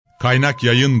Kaynak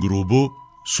Yayın Grubu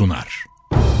sunar.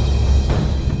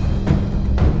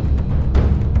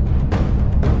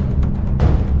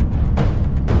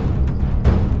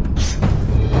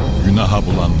 Günaha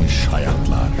bulanmış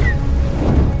hayatlar,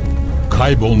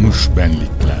 kaybolmuş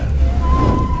benlikler,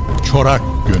 çorak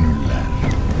gönüller,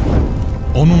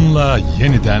 onunla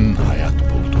yeniden hayat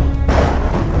buldu.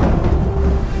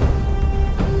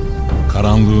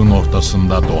 Karanlığın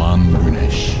ortasında doğan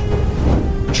güneş,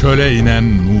 çöle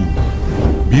inen nur,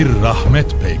 bir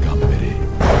rahmet peygamberi.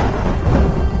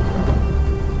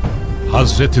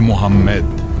 Hazreti Muhammed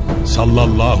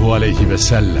sallallahu aleyhi ve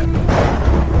sellem,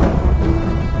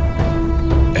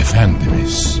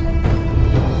 Efendimiz.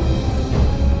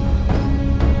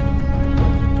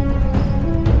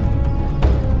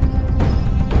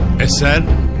 Eser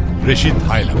Reşit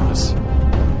Haylamaz.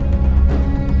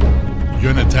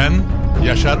 Yöneten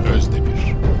Yaşar Özdemir.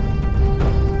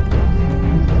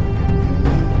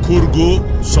 Kurgu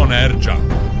Soner Can.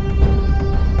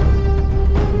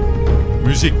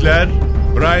 Müzikler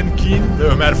Brian Keane ve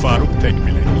Ömer Faruk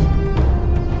Tekbilek.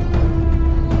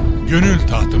 Gönül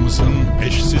tahtımızın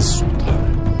eşsiz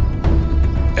sultanı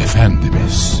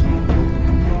Efendimiz.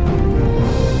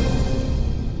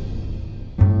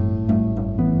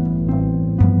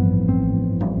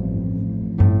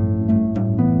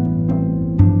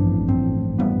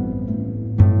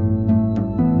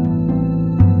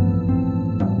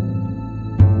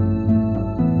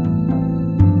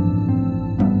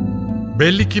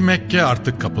 Belli ki Mekke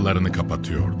artık kapılarını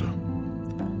kapatıyordu.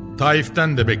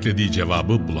 Taif'ten de beklediği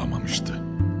cevabı bulamamıştı.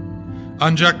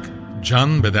 Ancak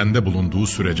can bedende bulunduğu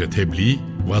sürece tebliğ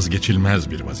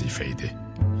vazgeçilmez bir vazifeydi.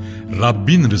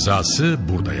 Rabbin rızası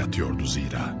burada yatıyordu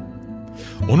zira.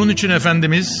 Onun için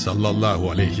Efendimiz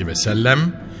sallallahu aleyhi ve sellem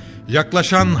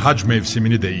yaklaşan hac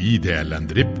mevsimini de iyi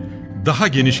değerlendirip daha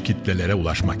geniş kitlelere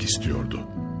ulaşmak istiyordu.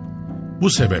 Bu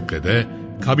sebeple de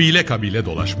kabile kabile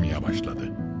dolaşmaya başladı.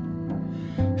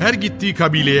 Her gittiği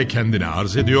kabileye kendini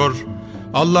arz ediyor,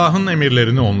 Allah'ın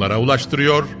emirlerini onlara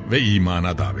ulaştırıyor ve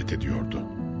imana davet ediyordu.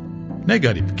 Ne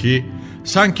garip ki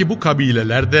sanki bu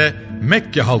kabileler de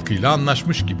Mekke halkıyla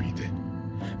anlaşmış gibiydi.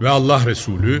 Ve Allah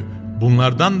Resulü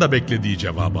bunlardan da beklediği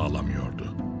cevabı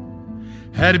alamıyordu.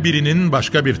 Her birinin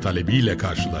başka bir talebiyle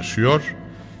karşılaşıyor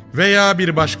veya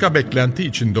bir başka beklenti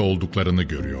içinde olduklarını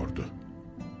görüyordu.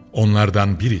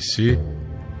 Onlardan birisi,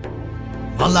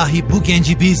 "Vallahi bu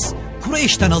genci biz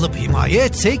Kureyş'ten alıp himaye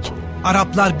etsek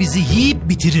Araplar bizi yiyip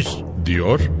bitirir,"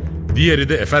 diyor. Diğeri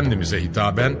de Efendimiz'e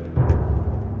hitaben,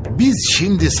 "Biz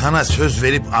şimdi sana söz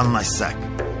verip anlaşsak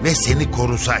ve seni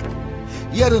korusak,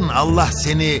 yarın Allah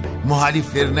seni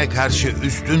muhaliflerine karşı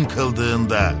üstün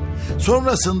kıldığında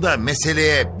sonrasında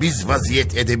meseleye biz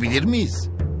vaziyet edebilir miyiz?"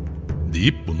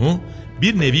 deyip bunu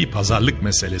bir nevi pazarlık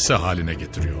meselesi haline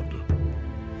getiriyordu.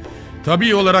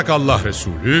 Tabii olarak Allah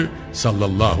Resulü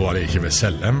sallallahu aleyhi ve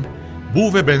sellem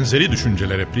bu ve benzeri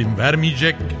düşüncelere prim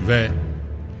vermeyecek ve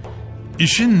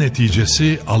işin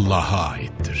neticesi Allah'a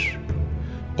aittir.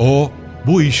 O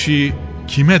bu işi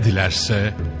kime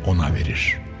dilerse ona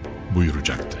verir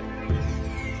buyuracaktı.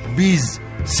 "Biz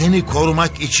seni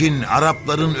korumak için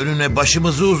Arapların önüne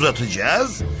başımızı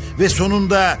uzatacağız ve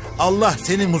sonunda Allah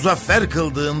seni muzaffer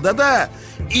kıldığında da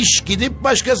iş gidip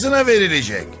başkasına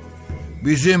verilecek.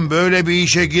 Bizim böyle bir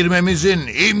işe girmemizin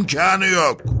imkanı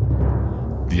yok,"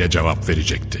 diye cevap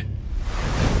verecekti.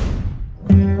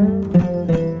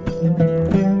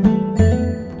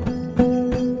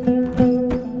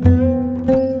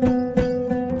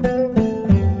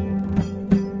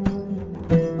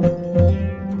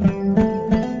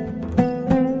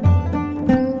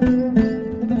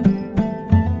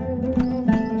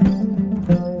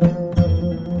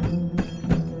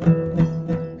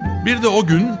 Bir de o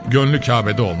gün gönlü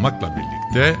Kabe'de olmakla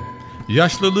birlikte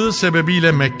yaşlılığı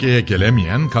sebebiyle Mekke'ye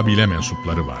gelemeyen kabile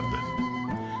mensupları vardı.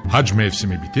 Hac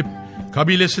mevsimi bitip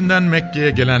kabilesinden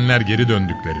Mekke'ye gelenler geri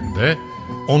döndüklerinde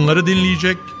onları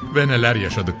dinleyecek ve neler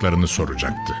yaşadıklarını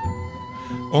soracaktı.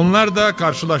 Onlar da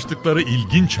karşılaştıkları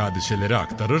ilginç hadiseleri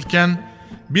aktarırken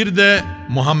bir de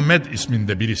Muhammed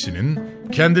isminde birisinin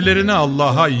kendilerini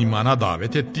Allah'a imana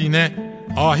davet ettiğine,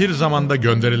 ahir zamanda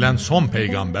gönderilen son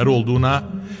peygamber olduğuna,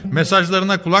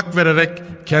 mesajlarına kulak vererek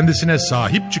kendisine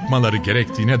sahip çıkmaları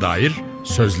gerektiğine dair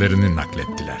sözlerini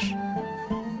naklettiler.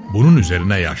 Bunun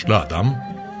üzerine yaşlı adam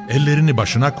ellerini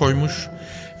başına koymuş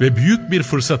ve büyük bir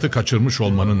fırsatı kaçırmış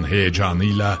olmanın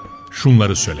heyecanıyla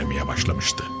şunları söylemeye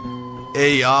başlamıştı.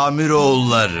 "Ey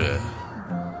amiroğulları,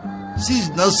 siz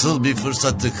nasıl bir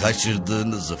fırsatı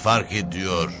kaçırdığınızı fark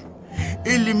ediyor,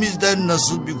 elimizden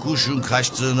nasıl bir kuşun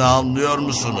kaçtığını anlıyor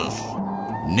musunuz?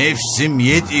 Nefsim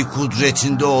yet-i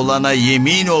kudretinde olana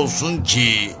yemin olsun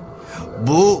ki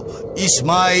Bu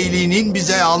İsmail'in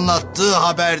bize anlattığı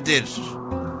haberdir.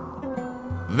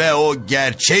 Ve o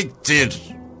gerçektir.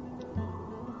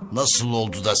 Nasıl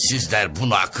oldu da sizler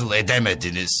bunu akıl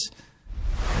edemediniz?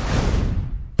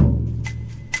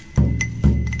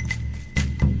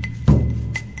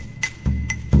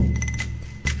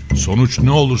 Sonuç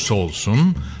ne olursa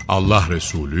olsun Allah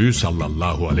Resulü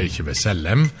sallallahu aleyhi ve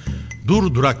sellem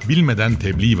durdurak bilmeden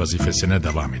tebliğ vazifesine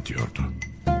devam ediyordu.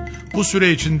 Bu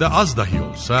süre içinde az dahi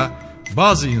olsa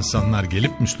bazı insanlar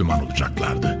gelip Müslüman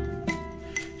olacaklardı.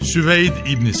 Süveyd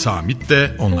İbni Samit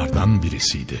de onlardan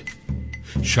birisiydi.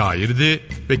 Şairdi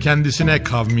ve kendisine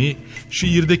kavmi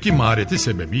şiirdeki mahareti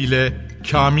sebebiyle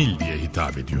Kamil diye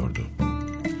hitap ediyordu.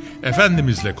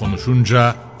 Efendimizle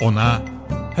konuşunca ona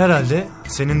 "Herhalde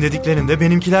senin dediklerin de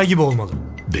benimkiler gibi olmalı"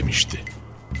 demişti.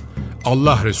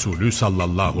 Allah Resulü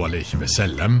sallallahu aleyhi ve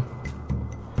sellem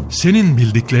 "Senin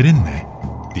bildiklerin ne?"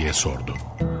 diye sordu.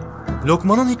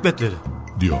 "Lokman'ın hikmetleri"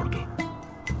 diyordu.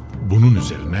 Bunun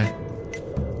üzerine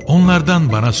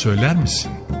 "Onlardan bana söyler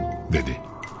misin?" dedi.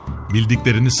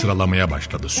 Bildiklerini sıralamaya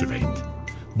başladı Süveyd.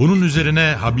 Bunun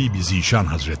üzerine Habibi Zişan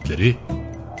Hazretleri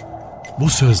 "Bu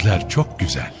sözler çok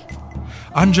güzel.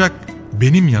 Ancak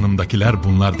benim yanımdakiler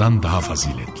bunlardan daha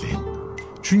faziletli.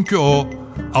 Çünkü o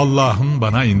Allah'ın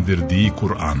bana indirdiği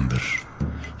Kur'an'dır.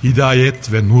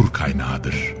 Hidayet ve nur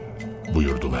kaynağıdır"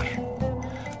 buyurdular.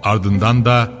 Ardından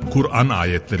da Kur'an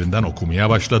ayetlerinden okumaya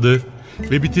başladı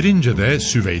ve bitirince de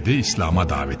Süveyd'i İslam'a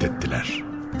davet ettiler.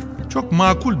 Çok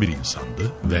makul bir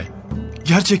insandı ve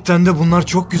 "Gerçekten de bunlar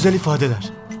çok güzel ifadeler"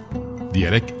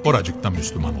 diyerek oracıkta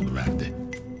Müslüman oluverdi.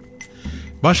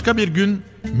 Başka bir gün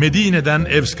Medine'den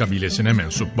Evs kabilesine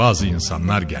mensup bazı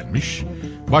insanlar gelmiş,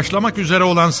 başlamak üzere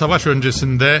olan savaş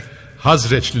öncesinde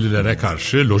Hazreçlilere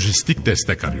karşı lojistik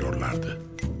destek arıyorlardı.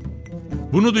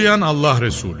 Bunu duyan Allah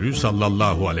Resulü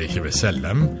sallallahu aleyhi ve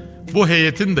sellem bu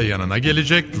heyetin de yanına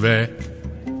gelecek ve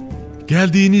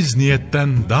 "Geldiğiniz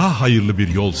niyetten daha hayırlı bir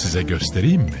yol size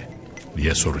göstereyim mi?"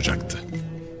 diye soracaktı.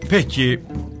 Peki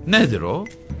nedir o?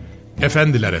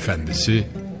 Efendiler efendisi,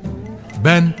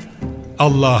 "Ben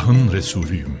Allah'ın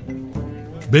Resulüyüm.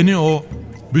 Beni o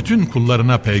bütün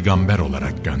kullarına peygamber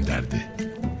olarak gönderdi.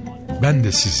 Ben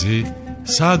de sizi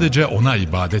sadece ona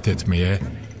ibadet etmeye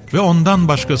ve ondan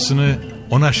başkasını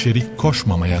ona şerik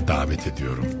koşmamaya davet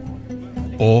ediyorum.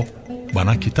 O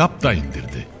bana kitap da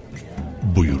indirdi"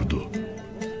 buyurdu.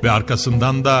 Ve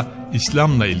arkasından da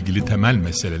İslam'la ilgili temel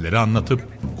meseleleri anlatıp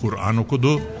Kur'an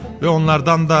okudu ve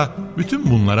onlardan da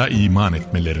bütün bunlara iman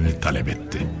etmelerini talep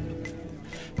etti.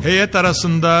 Heyet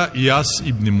arasında İyas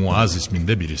İbni Muaz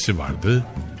isminde birisi vardı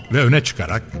ve öne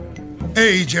çıkarak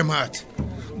 "Ey cemaat,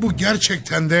 bu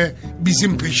gerçekten de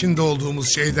bizim peşinde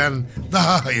olduğumuz şeyden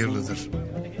daha hayırlıdır"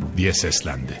 diye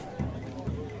seslendi.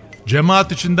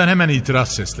 Cemaat içinden hemen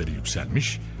itiraz sesleri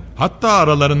yükselmiş, hatta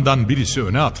aralarından birisi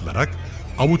öne atılarak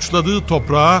avuçladığı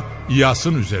toprağı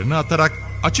İyas'ın üzerine atarak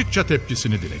açıkça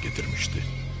tepkisini dile getirmişti.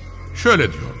 Şöyle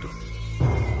diyordu: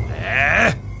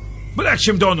 Bırak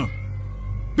şimdi onu.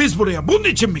 Biz buraya bunun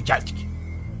için mi geldik?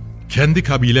 Kendi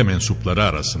kabile mensupları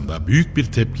arasında büyük bir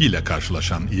tepkiyle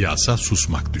karşılaşan İyas'a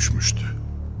susmak düşmüştü.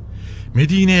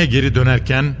 Medine'ye geri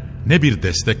dönerken ne bir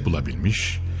destek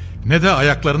bulabilmiş, ne de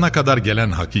ayaklarına kadar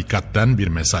gelen hakikatten bir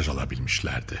mesaj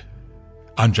alabilmişlerdi.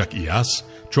 Ancak İyas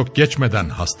çok geçmeden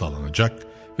hastalanacak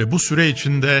ve bu süre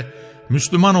içinde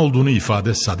Müslüman olduğunu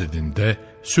ifade sadedinde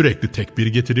sürekli tekbir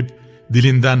getirip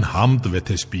dilinden hamd ve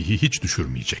tesbihi hiç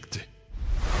düşürmeyecekti.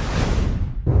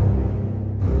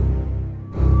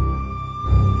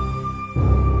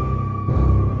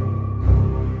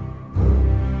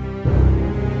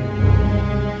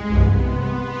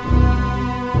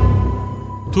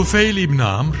 Tufeyl İbni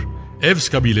Amr, Evs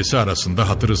kabilesi arasında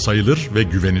hatırı sayılır ve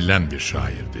güvenilen bir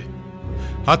şairdi.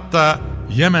 Hatta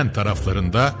Yemen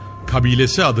taraflarında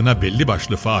kabilesi adına belli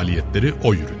başlı faaliyetleri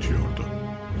o yürütüyordu.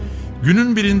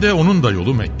 Günün birinde onun da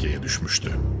yolu Mekke'ye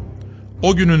düşmüştü.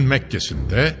 O günün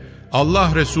Mekke'sinde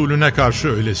Allah Resulüne karşı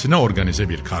öylesine organize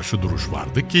bir karşı duruş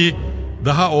vardı ki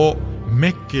daha o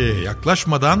Mekke'ye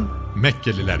yaklaşmadan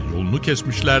Mekkeliler yolunu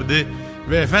kesmişlerdi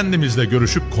ve Efendimizle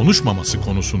görüşüp konuşmaması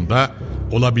konusunda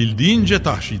olabildiğince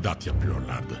tahşidat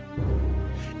yapıyorlardı.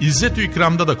 İzzet-ü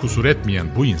ikramda da kusur etmeyen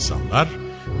bu insanlar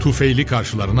Tufeyl'i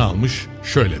karşılarına almış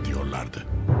şöyle diyorlardı: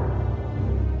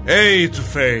 "Ey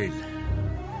Tufeyl,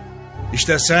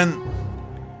 işte sen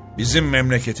bizim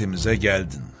memleketimize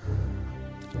geldin.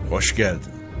 Hoş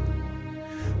geldin.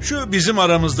 Şu bizim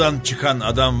aramızdan çıkan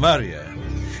adam var ya,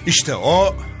 işte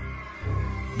o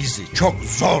bizi çok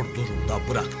zor durumda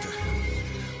bıraktı.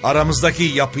 Aramızdaki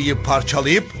yapıyı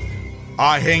parçalayıp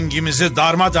ahengimizi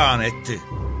darmadağın etti.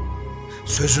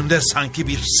 Sözünde sanki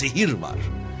bir sihir var.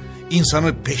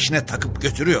 İnsanı peşine takıp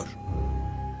götürüyor.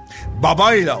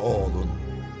 Babayla oğlun,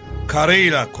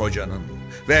 karıyla kocanın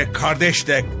ve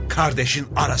kardeşle kardeşin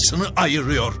arasını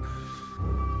ayırıyor.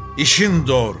 İşin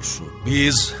doğrusu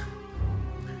biz,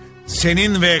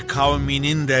 senin ve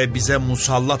kavminin de bize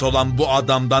musallat olan bu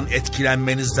adamdan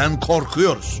etkilenmenizden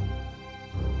korkuyoruz.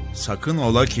 Sakın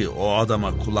ola ki o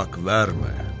adama kulak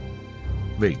verme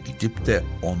ve gidip de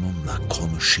onunla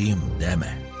konuşayım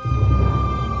deme.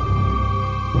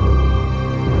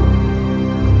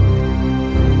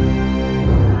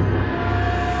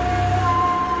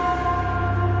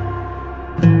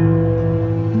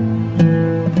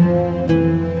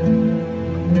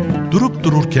 Durup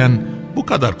dururken bu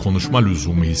kadar konuşma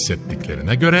lüzumu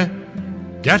hissettiklerine göre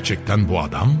gerçekten bu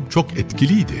adam çok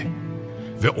etkiliydi.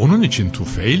 Ve onun için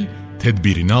Tufeil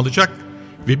tedbirini alacak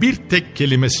ve bir tek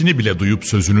kelimesini bile duyup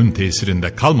sözünün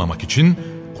tesirinde kalmamak için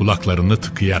kulaklarını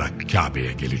tıkayarak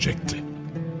Kabe'ye gelecekti.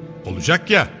 Olacak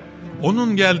ya,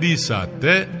 onun geldiği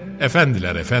saatte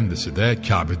efendiler efendisi de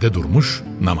Kabe'de durmuş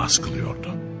namaz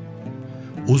kılıyordu.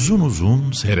 Uzun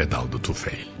uzun seyredaldı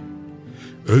Tufeil.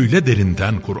 Öyle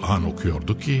derinden Kur'an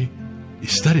okuyordu ki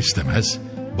ister istemez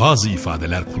bazı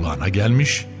ifadeler kulağına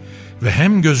gelmiş ve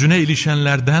hem gözüne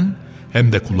ilişenlerden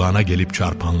hem de kulağına gelip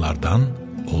çarpanlardan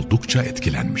oldukça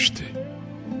etkilenmişti.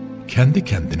 Kendi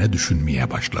kendine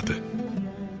düşünmeye başladı.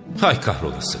 Hay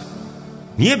kahrolası.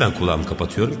 Niye ben kulağımı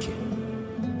kapatıyorum ki?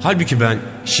 Halbuki ben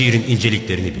şiirin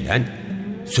inceliklerini bilen,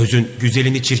 sözün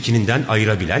güzelini çirkininden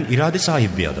ayırabilen irade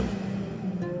sahibi bir adamım.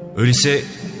 Öyleyse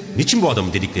niçin bu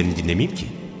adamın dediklerini dinlemeyeyim ki?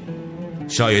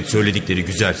 Şayet söyledikleri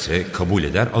güzelse kabul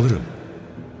eder alırım.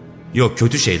 Yok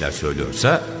kötü şeyler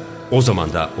söylüyorsa o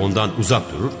zaman da ondan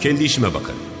uzak durur kendi işime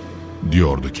bakarım.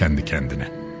 Diyordu kendi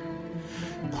kendine.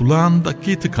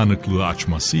 Kulağındaki tıkanıklığı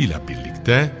açmasıyla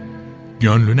birlikte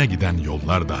gönlüne giden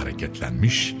yollar da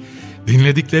hareketlenmiş,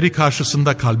 dinledikleri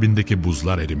karşısında kalbindeki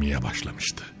buzlar erimeye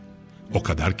başlamıştı. O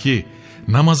kadar ki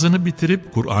namazını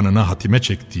bitirip Kur'an'ına hatime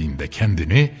çektiğinde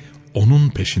kendini onun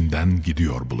peşinden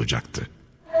gidiyor bulacaktı.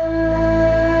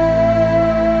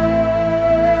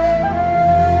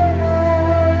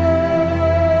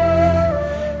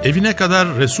 Evine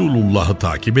kadar Resulullah'ı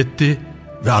takip etti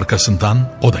ve arkasından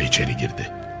o da içeri girdi.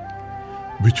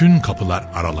 Bütün kapılar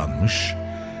aralanmış,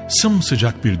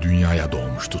 sımsıcak bir dünyaya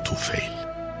doğmuştu Tufeil.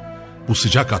 Bu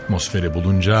sıcak atmosferi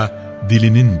bulunca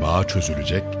dilinin bağı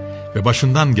çözülecek ve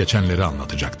başından geçenleri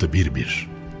anlatacaktı bir bir.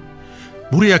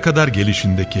 Buraya kadar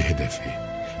gelişindeki hedefi,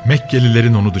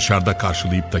 Mekkelilerin onu dışarıda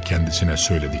karşılayıp da kendisine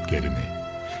söylediklerini,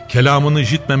 kelamını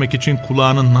işitmemek için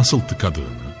kulağının nasıl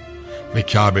tıkadığını ve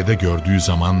Kabe'de gördüğü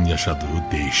zaman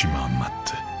yaşadığı değişimi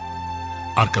anlattı.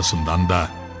 Arkasından da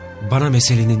 "Bana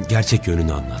meselenin gerçek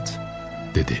yönünü anlat,"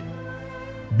 dedi.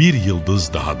 Bir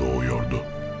yıldız daha doğuyordu.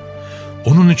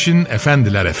 Onun için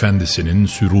efendiler efendisinin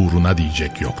süruruna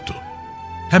diyecek yoktu.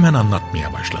 Hemen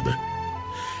anlatmaya başladı.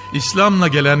 İslam'la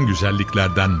gelen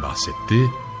güzelliklerden bahsetti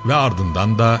ve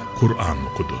ardından da Kur'an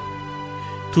okudu.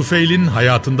 Tufeil'in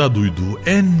hayatında duyduğu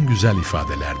en güzel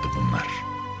ifadelerdi bunlar.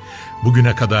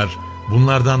 Bugüne kadar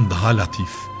bunlardan daha latif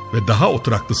ve daha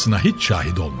oturaklısına hiç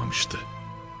şahit olmamıştı.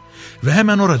 Ve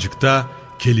hemen oracıkta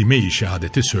kelime-i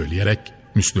şehadeti söyleyerek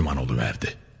Müslüman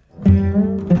oluverdi.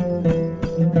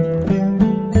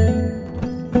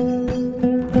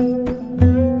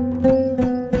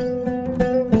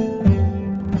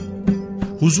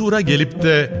 Huzura gelip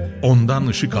de ondan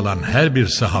ışık alan her bir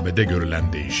sahabede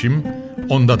görülen değişim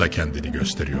onda da kendini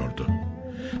gösteriyordu.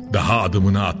 Daha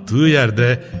adımını attığı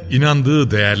yerde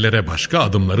inandığı değerlere başka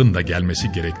adımların da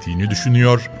gelmesi gerektiğini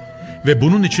düşünüyor ve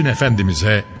bunun için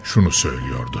Efendimiz'e şunu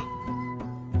söylüyordu.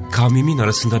 "Kavmimin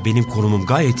arasında benim konumum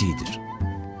gayet iyidir.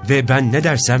 Ve ben ne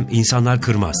dersem insanlar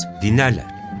kırmaz, dinlerler.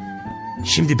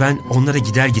 Şimdi ben onlara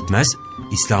gider gitmez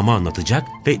İslam'ı anlatacak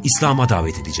ve İslam'a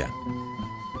davet edeceğim.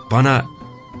 Bana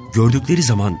gördükleri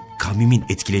zaman kavmimin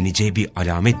etkileneceği bir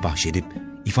alamet bahşedip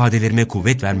ifadelerime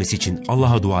kuvvet vermesi için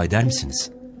Allah'a dua eder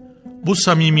misiniz?" Bu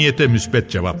samimiyete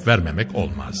müsbet cevap vermemek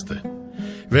olmazdı.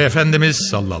 Ve Efendimiz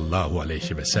sallallahu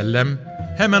aleyhi ve sellem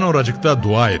hemen oracıkta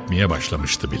dua etmeye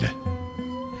başlamıştı bile.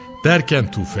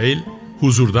 Derken Tufeil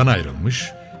huzurdan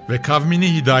ayrılmış ve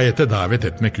kavmini hidayete davet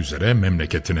etmek üzere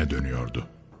memleketine dönüyordu.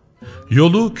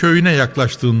 Yolu köyüne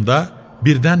yaklaştığında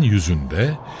birden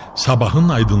yüzünde sabahın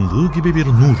aydınlığı gibi bir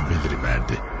nur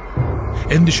beliriverdi.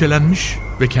 Endişelenmiş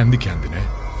ve kendi kendine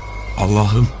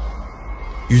 "Allah'ım,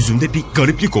 yüzümde bir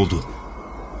gariplik oldu.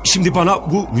 Şimdi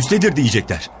bana bu müstedir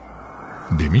diyecekler,"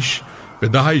 demiş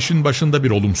ve daha işin başında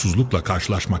bir olumsuzlukla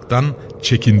karşılaşmaktan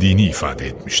çekindiğini ifade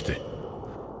etmişti.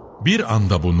 Bir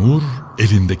anda bu nur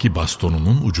elindeki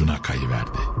bastonunun ucuna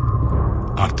kayıverdi.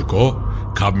 Artık o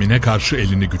kavmine karşı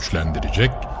elini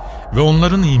güçlendirecek ve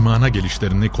onların imana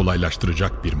gelişlerini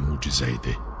kolaylaştıracak bir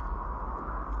mucizeydi.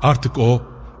 Artık o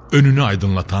önünü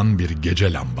aydınlatan bir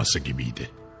gece lambası gibiydi.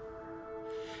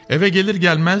 Eve gelir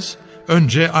gelmez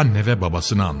önce anne ve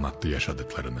babasına anlattı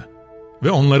yaşadıklarını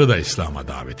ve onları da İslam'a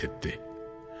davet etti.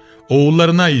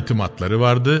 Oğullarına itimatları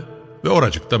vardı ve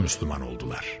oracıkta Müslüman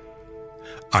oldular.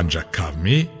 Ancak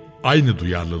kavmi aynı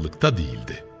duyarlılıkta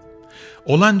değildi.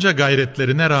 Olanca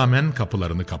gayretlerine rağmen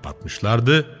kapılarını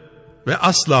kapatmışlardı ve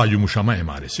asla yumuşama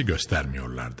emaresi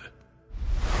göstermiyorlardı.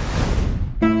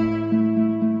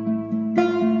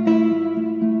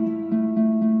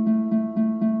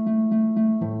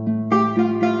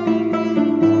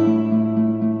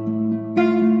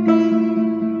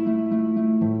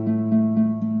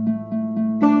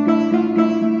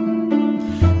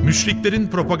 Müşriklerin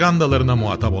propagandalarına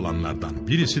muhatap olanlardan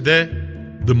birisi de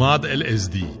Dımad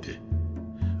el-Ezdi'ydi.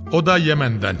 O da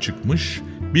Yemen'den çıkmış,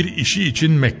 bir işi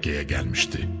için Mekke'ye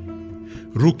gelmişti.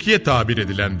 Rukiye tabir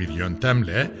edilen bir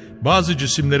yöntemle bazı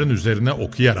cisimlerin üzerine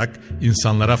okuyarak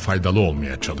insanlara faydalı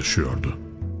olmaya çalışıyordu.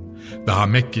 Daha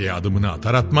Mekke'ye adımını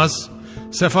atar atmaz,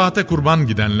 sefaate kurban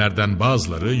gidenlerden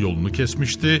bazıları yolunu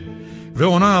kesmişti ve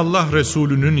ona Allah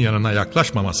Resulü'nün yanına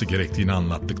yaklaşmaması gerektiğini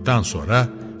anlattıktan sonra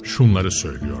şunları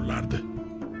söylüyorlardı.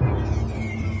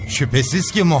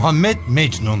 Şüphesiz ki Muhammed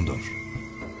Mecnun'dur.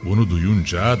 Bunu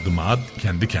duyunca Dımad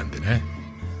kendi kendine,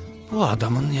 bu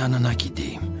adamın yanına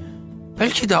gideyim.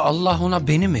 Belki de Allah ona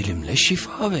benim elimle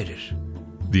şifa verir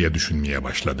diye düşünmeye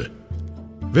başladı.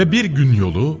 Ve bir gün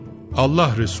yolu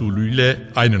Allah Resulü ile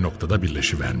aynı noktada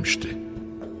birleşivermişti.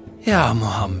 Ya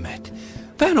Muhammed,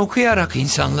 ben okuyarak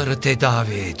insanları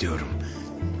tedavi ediyorum.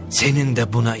 Senin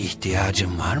de buna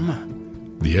ihtiyacın var mı?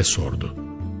 Diye sordu.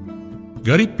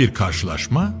 Garip bir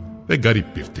karşılaşma ve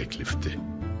garip bir teklifti.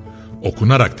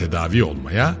 Okunarak tedavi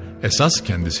olmaya esas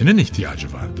kendisinin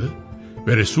ihtiyacı vardı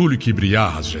ve Resul-i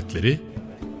Kibriya Hazretleri,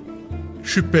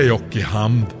 şüphe yok ki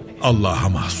hamd Allah'a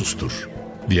mahsustur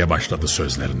diye başladı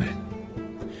sözlerine.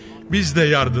 Biz de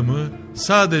yardımı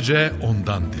sadece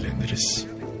ondan dileniriz.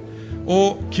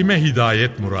 O kime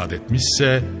hidayet murad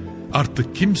etmişse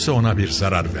artık kimse ona bir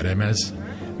zarar veremez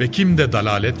ve kim de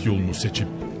dalalet yolunu seçip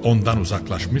ondan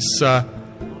uzaklaşmışsa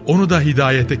onu da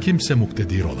hidayete kimse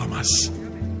muktedir olamaz.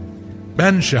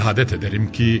 Ben şehadet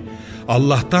ederim ki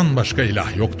Allah'tan başka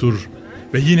ilah yoktur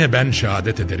ve yine ben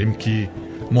şehadet ederim ki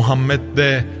Muhammed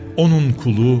de onun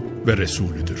kulu ve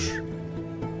Resulüdür.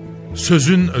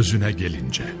 Sözün özüne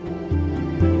gelince,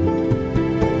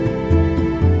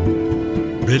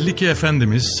 belli ki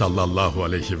Efendimiz sallallahu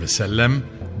aleyhi ve sellem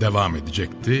devam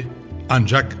edecekti,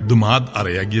 ancak Dımad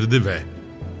araya girdi ve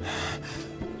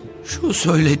şu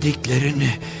söylediklerini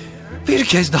bir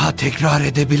kez daha tekrar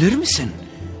edebilir misin?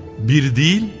 Bir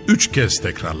değil 3 kez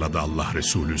tekrarladı Allah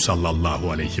Resulü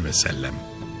sallallahu aleyhi ve sellem.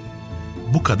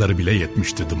 Bu kadarı bile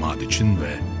yetmişti Dımad için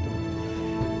ve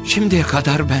şimdiye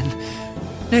kadar ben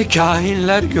ne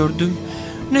kahinler gördüm,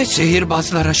 ne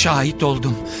sihirbazlara şahit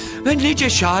oldum ve nice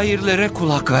şairlere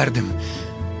kulak verdim.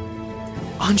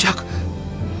 Ancak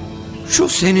şu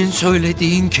senin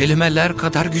söylediğin kelimeler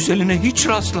kadar güzeline hiç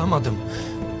rastlamadım.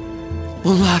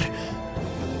 Bunlar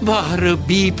bahrı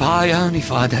bi payan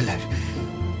ifadeler.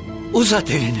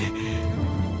 Uzat elini,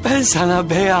 ben sana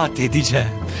beyat edeceğim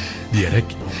diyerek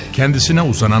kendisine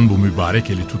uzanan bu mübarek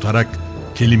eli tutarak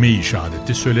kelime-i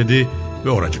şehadeti söyledi ve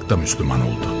oracıkta Müslüman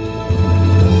oldu.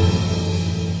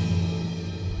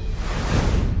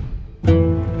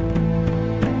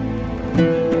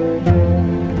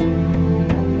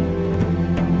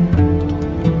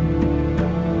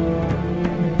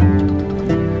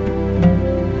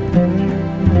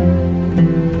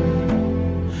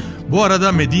 Bu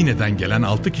arada Medine'den gelen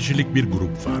 6 kişilik bir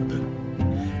grup vardı.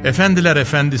 Efendiler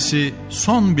efendisi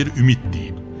son bir ümit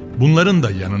deyip bunların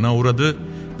da yanına uğradı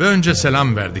ve önce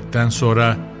selam verdikten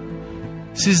sonra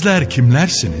 "Sizler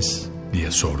kimlersiniz?"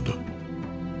 diye sordu.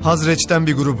 Hazreç'ten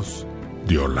bir grubuz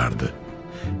diyorlardı.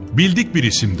 Bildik bir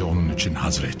isimdi onun için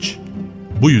Hazreç.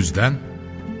 Bu yüzden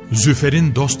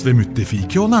Züfer'in dost ve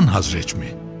müttefiki olan Hazreç mi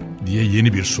diye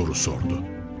yeni bir soru sordu.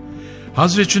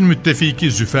 Hazreç'in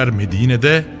müttefiki Züfer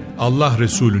Medine'de Allah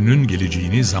Resulü'nün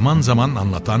geleceğini zaman zaman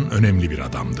anlatan önemli bir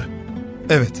adamdı.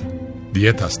 Evet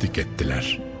diye tasdik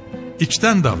ettiler.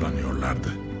 İçten davranıyorlardı.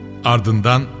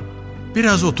 Ardından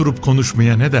biraz oturup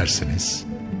konuşmaya ne dersiniz?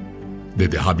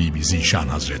 Dedi Habibi Zişan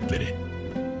Hazretleri.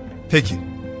 Peki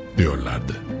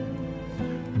diyorlardı.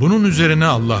 Bunun üzerine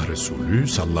Allah Resulü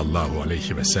sallallahu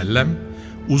aleyhi ve sellem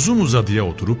uzun uzadıya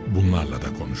oturup bunlarla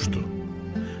da konuştu.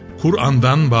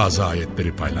 Kur'an'dan bazı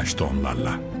ayetleri paylaştı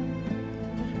onlarla.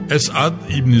 Es'ad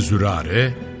İbni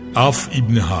Zürare Af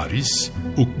İbni Haris,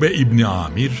 Ukbe İbni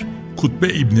Amir, Kutbe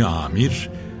İbni Amir,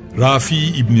 Rafi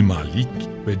İbni Malik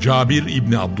ve Cabir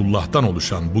İbni Abdullah'tan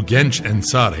oluşan bu genç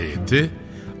ensar heyeti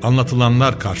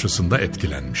anlatılanlar karşısında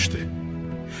etkilenmişti.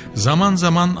 Zaman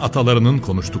zaman atalarının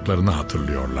konuştuklarını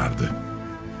hatırlıyorlardı.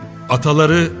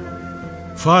 Ataları,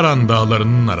 Faran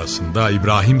dağlarının arasında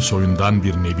İbrahim soyundan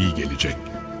bir nebi gelecek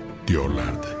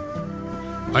diyorlardı.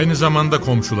 Aynı zamanda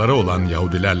komşuları olan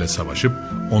Yahudilerle savaşıp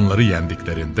onları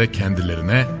yendiklerinde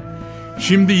kendilerine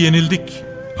 "Şimdi yenildik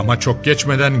ama çok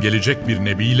geçmeden gelecek bir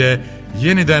nebiyle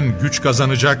yeniden güç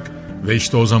kazanacak ve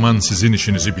işte o zaman sizin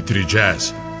işinizi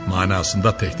bitireceğiz"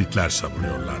 manasında tehditler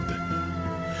savuruyorlardı.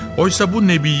 Oysa bu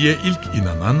nebiye ilk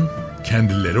inanan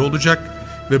kendileri olacak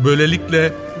ve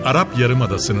böylelikle Arap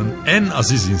Yarımadası'nın en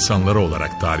aziz insanları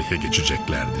olarak tarihe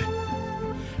geçeceklerdi.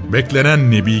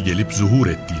 Beklenen nebi gelip zuhur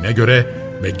ettiğine göre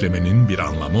beklemenin bir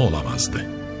anlamı olamazdı.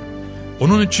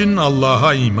 Onun için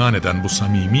Allah'a iman eden bu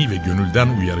samimi ve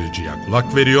gönülden uyarıcıya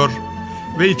kulak veriyor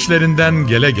ve içlerinden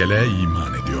gele gele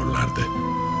iman ediyorlardı.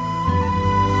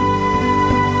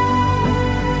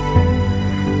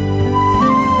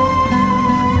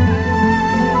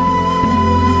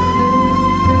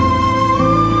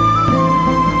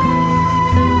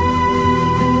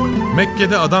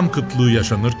 Mekke'de adam kıtlığı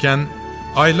yaşanırken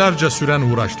aylarca süren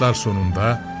uğraşlar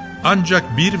sonunda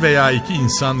ancak bir veya iki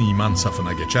insan iman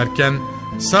safına geçerken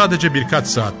sadece birkaç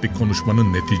saatlik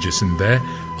konuşmanın neticesinde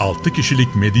 6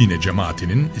 kişilik Medine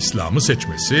cemaatinin İslam'ı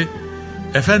seçmesi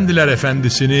Efendiler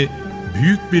Efendisi'ni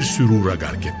büyük bir sürura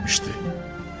gark etmişti.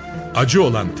 Acı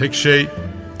olan tek şey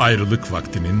ayrılık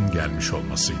vaktinin gelmiş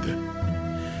olmasıydı.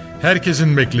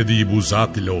 Herkesin beklediği bu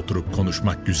zat ile oturup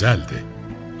konuşmak güzeldi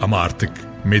ama artık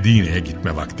Medine'ye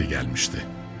gitme vakti gelmişti.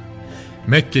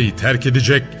 Mekke'yi terk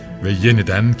edecek ve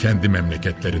yeniden kendi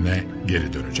memleketlerine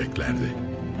geri döneceklerdi.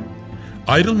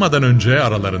 Ayrılmadan önce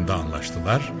aralarında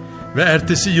anlaştılar ve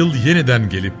ertesi yıl yeniden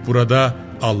gelip burada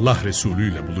Allah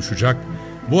Resulü ile buluşacak,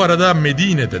 bu arada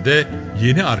Medine'de de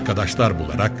yeni arkadaşlar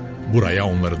bularak buraya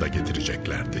onları da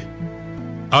getireceklerdi.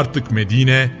 Artık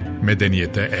Medine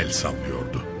medeniyete el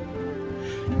sallıyordu.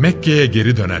 Mekke'ye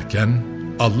geri dönerken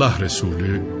Allah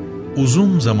Resulü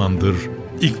uzun zamandır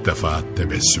ilk defa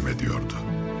tebessüm ediyordu.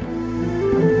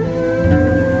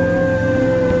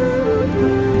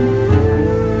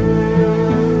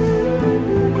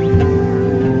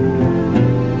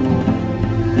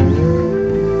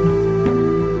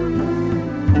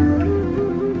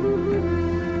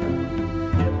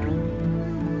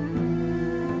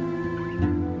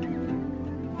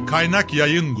 Kaynak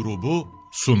Yayın Grubu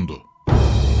sundu.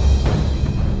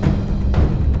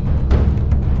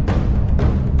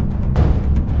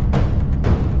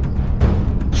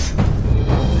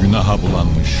 Günaha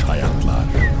bulanmış hayatlar,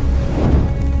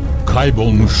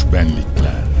 kaybolmuş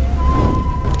benlikler,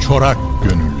 çorak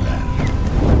gönüller,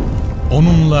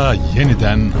 onunla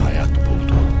yeniden hayat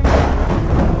buldu.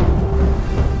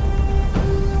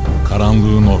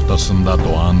 Karanlığın ortasında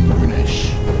doğan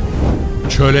güneş,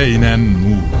 çöle inen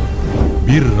nur,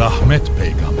 bir rahmet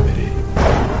peygamberi.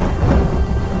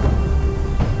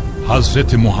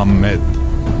 Hazreti Muhammed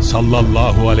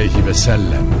sallallahu aleyhi ve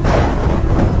sellem